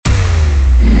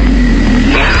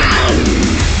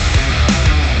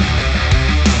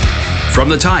from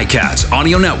the Ticats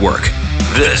Audio Network.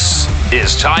 This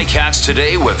is Ticats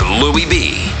Today with Louie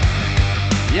B.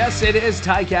 Yes, it is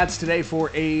Ticats Today for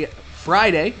a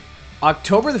Friday,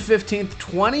 October the 15th,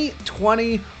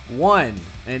 2021.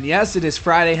 And yes, it is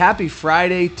Friday. Happy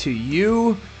Friday to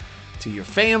you, to your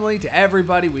family, to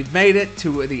everybody. We've made it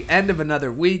to the end of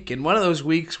another week. And one of those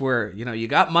weeks where, you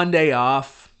got Monday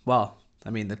off. Well, I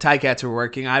mean, the Ticats were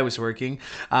working. I was working.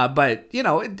 But,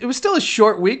 it was still a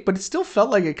short week, but it still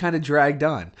felt like it kind of dragged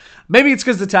on. Maybe it's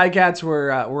because the Ticats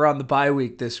were on the bye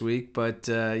week this week. But,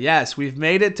 yes, we've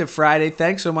made it to Friday.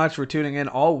 Thanks so much for tuning in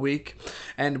all week.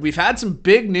 And we've had some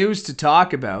big news to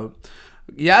talk about.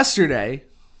 Yesterday,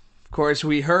 of course,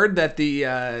 we heard that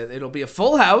it'll be a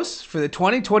full house for the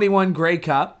 2021 Grey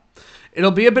Cup. It'll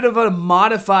be a bit of a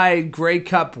modified Grey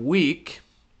Cup week,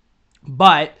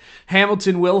 but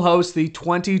Hamilton will host the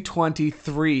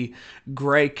 2023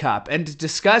 Grey Cup. And to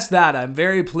discuss that, I'm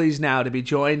very pleased now to be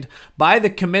joined by the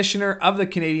Commissioner of the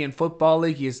Canadian Football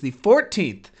League. He is the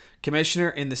 14th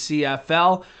Commissioner in the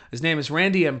CFL. His name is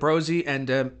Randy Ambrosie.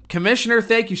 And Commissioner,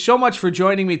 thank you so much for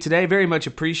joining me today. Very much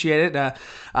appreciate it.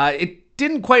 It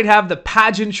didn't quite have the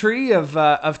pageantry of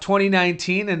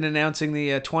 2019 and announcing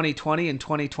the 2020 and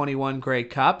 2021 Grey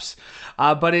Cups,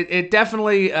 but it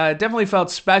definitely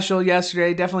felt special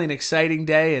yesterday. Definitely an exciting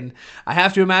day, and I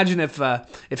have to imagine if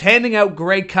handing out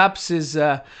Grey Cups is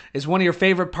one of your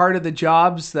favorite part of the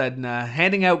jobs, then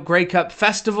handing out Grey Cup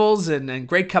festivals and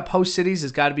Grey Cup host cities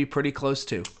has got to be pretty close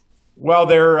too. Well,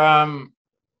 they're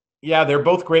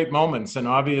both great moments, and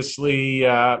obviously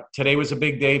today was a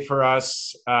big day for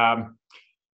us.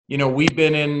 We've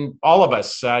been in, all of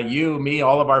us, you, me,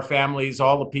 all of our families,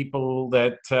 all the people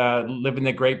that live in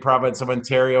the great province of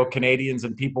Ontario, Canadians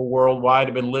and people worldwide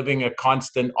have been living a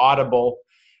constant audible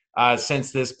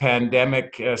since this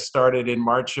pandemic started in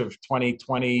March of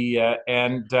 2020.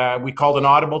 And we called an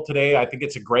audible today. I think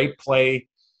it's a great play.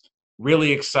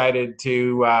 Really excited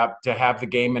to have the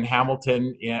game in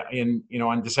Hamilton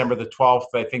on December the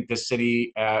 12th. I think the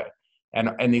city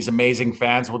and these amazing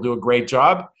fans will do a great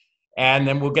job. And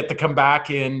then we'll get to come back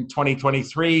in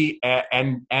 2023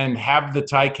 and have the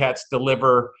Ticats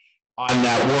deliver on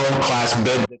that world-class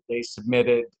bid that they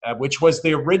submitted, which was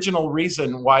the original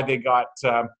reason why they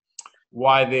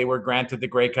were granted the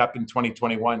Grey Cup in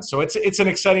 2021. So it's an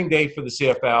exciting day for the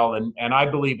CFL, and I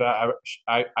believe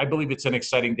it's an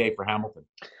exciting day for Hamilton.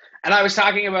 And I was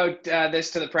talking about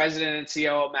this to the president and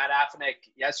CEO, Matt Afinec,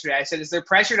 yesterday. I said, is there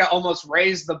pressure to almost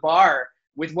raise the bar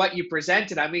with what you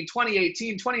presented? I mean,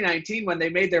 2018, 2019, when they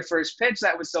made their first pitch,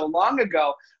 that was so long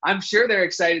ago. I'm sure they're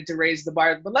excited to raise the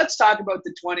bar. But let's talk about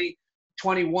the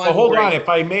 2021. So hold on, if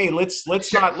I may, let's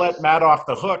not let Matt off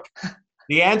the hook.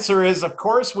 The answer is, of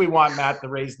course, we want Matt to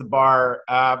raise the bar.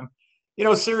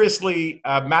 Seriously,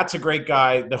 Matt's a great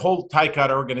guy. The whole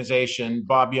Ticat organization,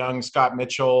 Bob Young, Scott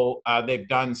Mitchell, they've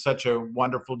done such a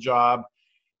wonderful job.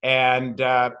 And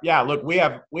look, we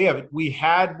had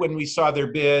when we saw their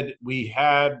bid, we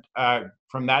had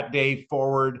from that day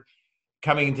forward,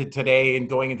 coming into today and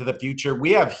going into the future, we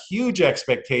have huge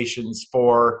expectations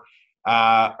for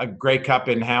a Grey Cup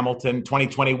in Hamilton,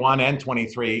 2021 and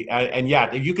 23. And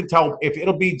you can tell if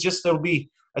it'll be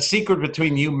a secret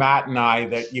between you, Matt, and I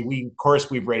that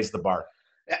we've raised the bar.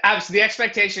 Absolutely, the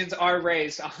expectations are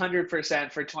raised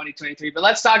 100% for 2023. But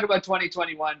let's talk about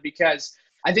 2021 because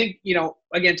I think,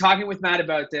 again, talking with Matt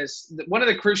about this, one of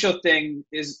the crucial things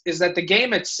is that the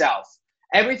game itself,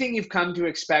 everything you've come to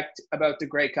expect about the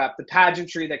Grey Cup, the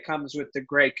pageantry that comes with the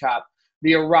Grey Cup,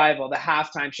 the arrival, the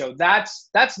halftime show, that's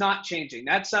not changing.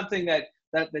 That's something that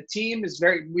the team is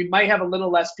we might have a little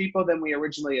less people than we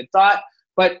originally had thought,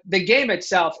 but the game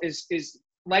itself is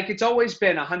like it's always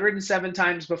been 107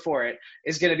 times before it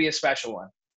is going to be a special one.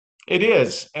 It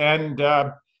is. And,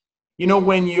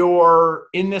 when you're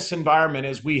in this environment,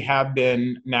 as we have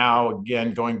been now,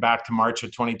 again, going back to March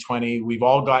of 2020, we've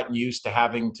all gotten used to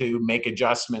having to make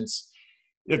adjustments.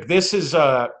 Look,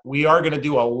 we are going to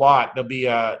do a lot. It'll be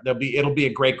a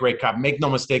great Grey Cup. Make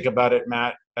no mistake about it,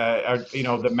 Matt.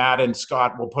 That Matt and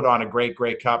Scott will put on a great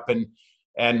Grey Cup,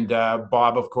 and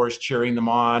Bob, of course, cheering them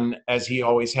on as he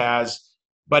always has.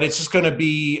 But it's just going to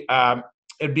be.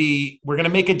 We're going to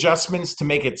make adjustments to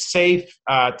make it safe,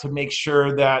 to make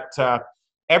sure that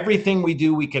everything we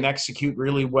do, we can execute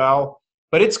really well.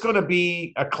 But it's going to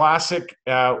be a classic.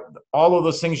 All of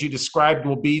those things you described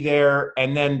will be there.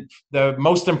 And then the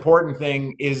most important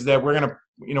thing is that we're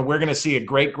going to see a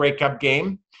great Grey Cup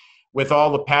game with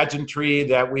all the pageantry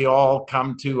that we all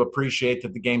come to appreciate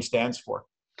that the game stands for.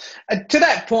 To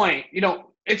that point,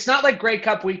 it's not like Grey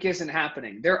Cup week isn't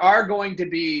happening. There are going to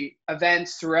be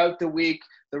events throughout the week.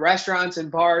 The restaurants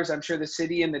and bars, I'm sure the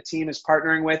city and the team is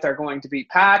partnering with, are going to be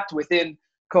packed within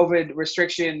COVID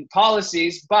restriction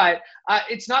policies. But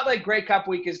it's not like Grey Cup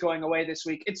week is going away this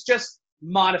week. It's just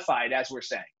modified, as we're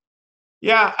saying.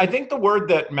 Yeah, I think the word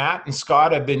that Matt and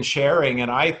Scott have been sharing,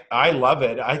 and I love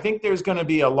it. I think there's going to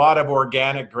be a lot of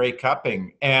organic Grey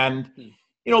Cupping. And,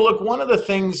 look, one of the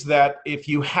things that if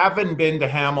you haven't been to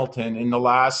Hamilton in the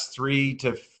last 3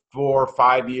 to 4,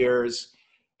 5 years,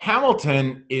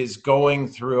 Hamilton is going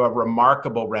through a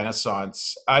remarkable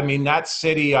renaissance. I mean, that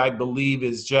city, I believe,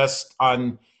 is just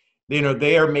on,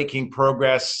 they are making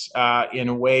progress in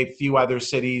a way few other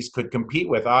cities could compete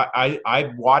with.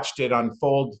 I've watched it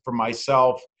unfold for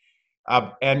myself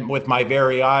and with my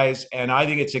very eyes, and I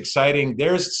think it's exciting.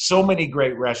 There's so many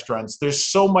great restaurants. There's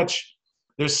so much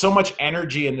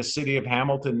energy in the city of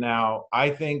Hamilton now.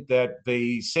 I think that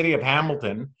the city of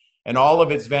Hamilton and all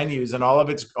of its venues and all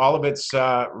of its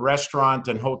restaurant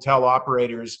and hotel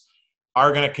operators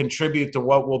are going to contribute to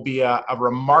what will be a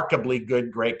remarkably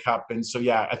good Grey Cup. And so,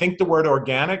 yeah, I think the word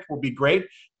organic will be great.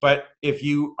 But if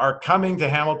you are coming to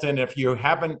Hamilton, if you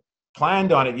haven't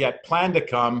planned on it yet, plan to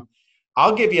come.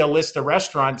 I'll give you a list of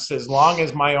restaurants as long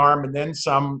as my arm and then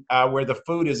some where the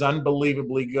food is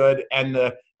unbelievably good and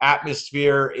the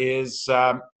atmosphere is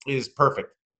perfect.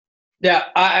 Yeah,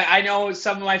 I know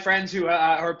some of my friends who've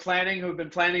been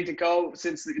planning to go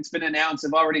since it's been announced,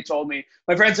 have already told me.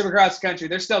 My friends from across the country,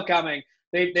 they're still coming.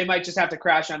 They might just have to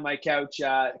crash on my couch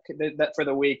for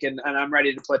the week, and I'm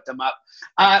ready to put them up.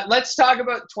 Let's talk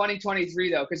about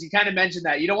 2023, though, because you kind of mentioned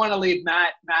that. You don't want to leave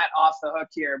Matt off the hook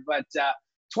here, but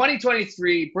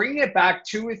 2023, bringing it back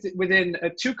within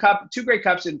two Grey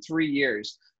Cups in 3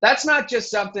 years. That's not just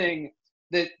something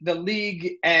that the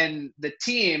league and the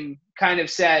team kind of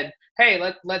said, hey,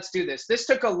 let's do this. This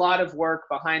took a lot of work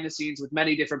behind the scenes with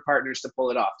many different partners to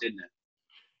pull it off, didn't it?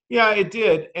 Yeah, it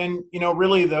did. And,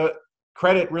 really the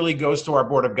credit really goes to our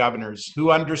Board of Governors,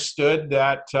 who understood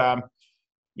that,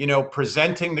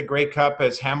 presenting the Grey Cup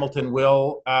as Hamilton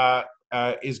will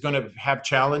is going to have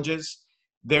challenges.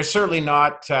 They're certainly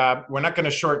not, we're not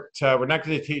going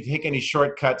to take any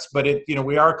shortcuts, but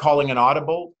we are calling an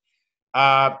audible.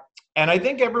 And I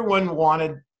think everyone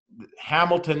wanted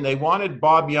Hamilton, they wanted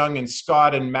Bob Young and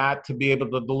Scott and Matt to be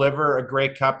able to deliver a Grey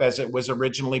Cup as it was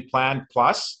originally planned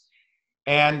plus.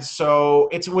 And so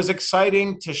it was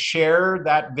exciting to share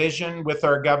that vision with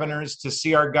our governors, to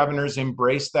see our governors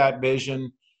embrace that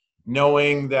vision,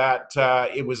 knowing that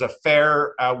it was a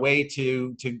fair way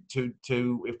to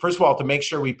first of all, to make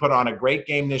sure we put on a great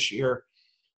game this year.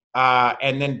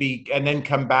 And then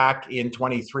come back in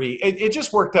 23. It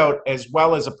just worked out as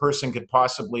well as a person could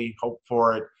possibly hope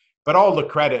for it. But all the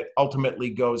credit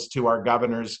ultimately goes to our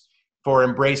governors for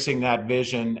embracing that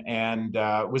vision. And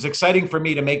it was exciting for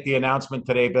me to make the announcement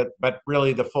today, but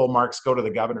really the full marks go to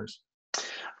the governors.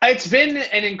 It's been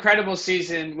an incredible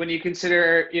season when you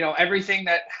consider, everything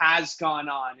that has gone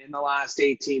on in the last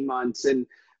 18 months. And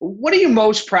what are you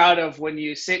most proud of when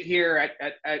you sit here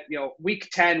at week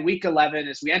 10, week 11,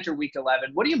 as we enter week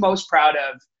 11? What are you most proud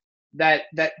of that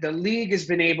the league has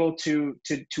been able to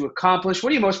accomplish?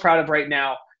 What are you most proud of right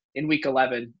now in week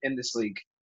 11 in this league?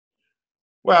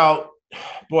 Well,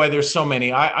 boy, there's so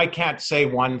many. I can't say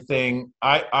one thing.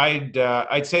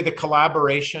 I'd say the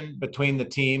collaboration between the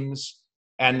teams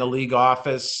and the league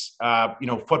office,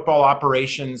 football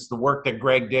operations, the work that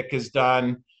Greg Dick has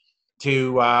done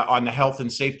on the health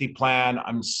and safety plan.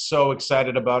 I'm so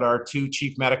excited about our two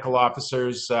chief medical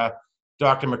officers,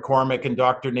 Dr. McCormick and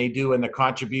Dr. Nadeau, and the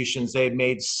contributions they've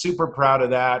made. Super proud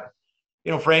of that.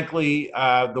 Frankly,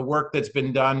 the work that's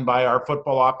been done by our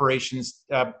football operations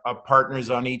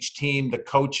partners on each team, the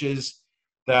coaches,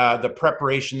 the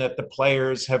preparation that the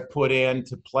players have put in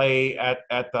to play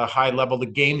at the high level. The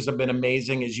games have been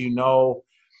amazing, as you know.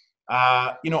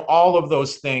 All of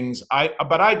those things.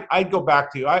 I'd go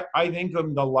back to, I think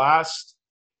of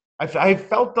I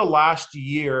felt the last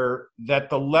year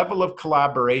that the level of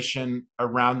collaboration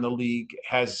around the league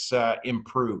has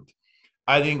improved.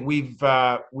 I think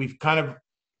we're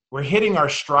hitting our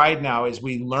stride now as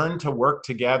we learn to work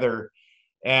together.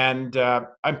 And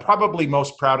I'm probably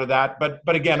most proud of that.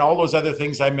 But again, all those other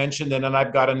things I mentioned, and then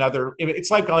I've got another,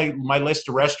 it's like my list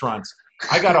of restaurants.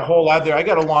 I got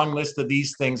a long list of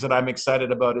these things that I'm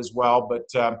excited about as well. But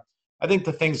I think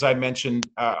the things I mentioned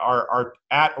are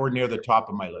at or near the top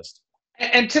of my list.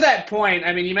 And to that point,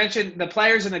 I mean, you mentioned the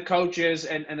players and the coaches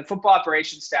and the football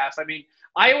operations staff. I mean,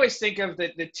 I always think of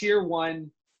the tier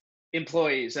one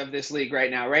employees of this league right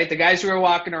now, right? The guys who are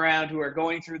walking around, who are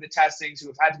going through the testings, who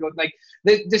have had to go, like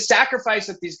the sacrifice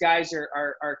that these guys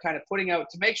are kind of putting out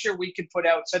to make sure we can put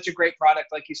out such a great product,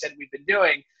 like you said, we've been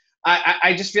doing.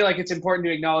 I just feel like it's important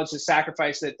to acknowledge the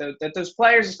sacrifice that those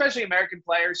players, especially American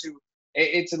players, who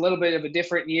it's a little bit of a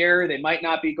different year. They might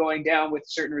not be going down with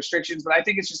certain restrictions, but I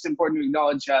think it's just important to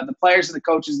acknowledge the players and the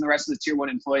coaches and the rest of the Tier 1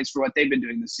 employees for what they've been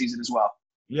doing this season as well.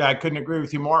 Yeah, I couldn't agree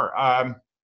with you more.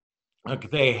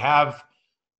 Look, they have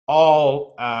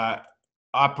all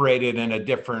operated in a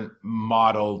different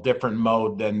model, different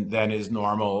mode than is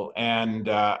normal, and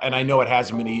I know it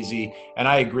hasn't been easy. And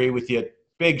I agree with you.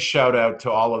 Big shout out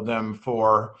to all of them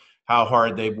for how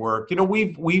hard they've worked. You know,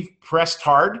 we've pressed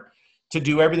hard to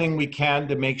do everything we can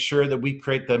to make sure that we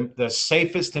create the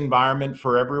safest environment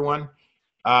for everyone.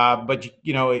 But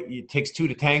you know, it takes two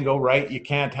to tango, right? You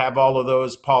can't have all of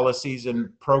those policies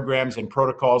and programs and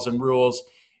protocols and rules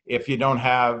if you don't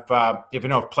have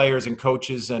players and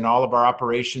coaches and all of our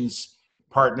operations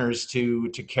partners to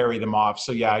carry them off.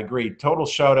 So yeah, I agree. Total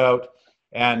shout out.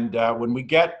 And when we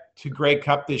get to Grey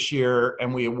Cup this year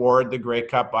and we award the Grey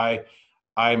Cup,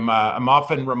 I'm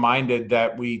often reminded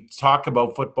that we talk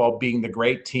about football being the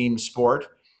great team sport.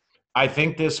 I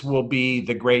think this will be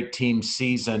the great team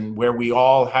season where we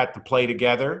all had to play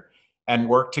together and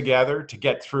work together to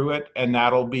get through it. And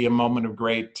that'll be a moment of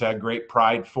great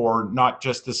pride for not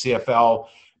just the CFL,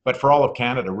 but for all of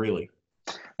Canada, really.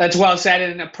 That's well said,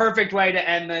 and a perfect way to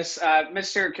end this.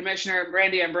 Mr. Commissioner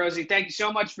Randy Ambrosie, thank you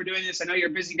so much for doing this. I know you're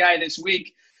a busy guy this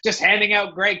week, just handing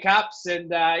out Grey Cups and,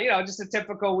 just a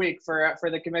typical week for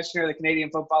the Commissioner of the Canadian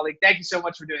Football League. Thank you so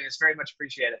much for doing this. Very much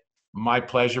appreciate it. My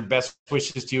pleasure. Best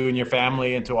wishes to you and your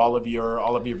family and to all of your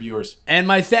viewers. And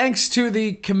my thanks to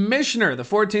the commissioner, the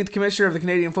 14th commissioner of the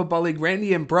Canadian Football League,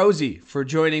 Randy Ambrosie, for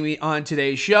joining me on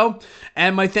today's show.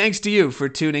 And my thanks to you for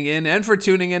tuning in and for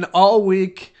tuning in all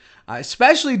week,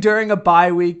 especially during a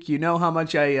bye week. You know how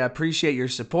much I appreciate your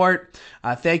support.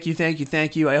 Thank you.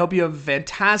 I hope you have a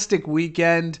fantastic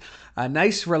weekend. A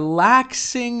nice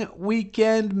relaxing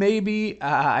weekend, maybe.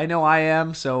 I know I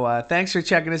am. So thanks for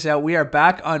checking us out. We are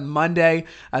back on Monday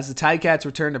as the Ticats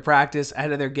return to practice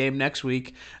ahead of their game next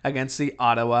week against the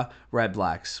Ottawa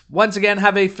Redblacks. Once again,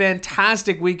 have a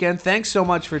fantastic weekend. Thanks so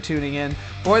much for tuning in.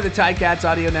 For the Ticats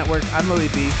Audio Network, I'm Louis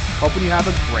B. Hoping you have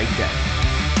a great day.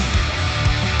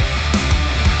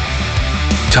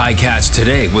 Ticats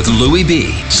Today with Louis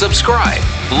B. Subscribe,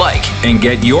 like, and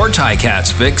get your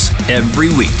Ticats fix every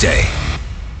weekday.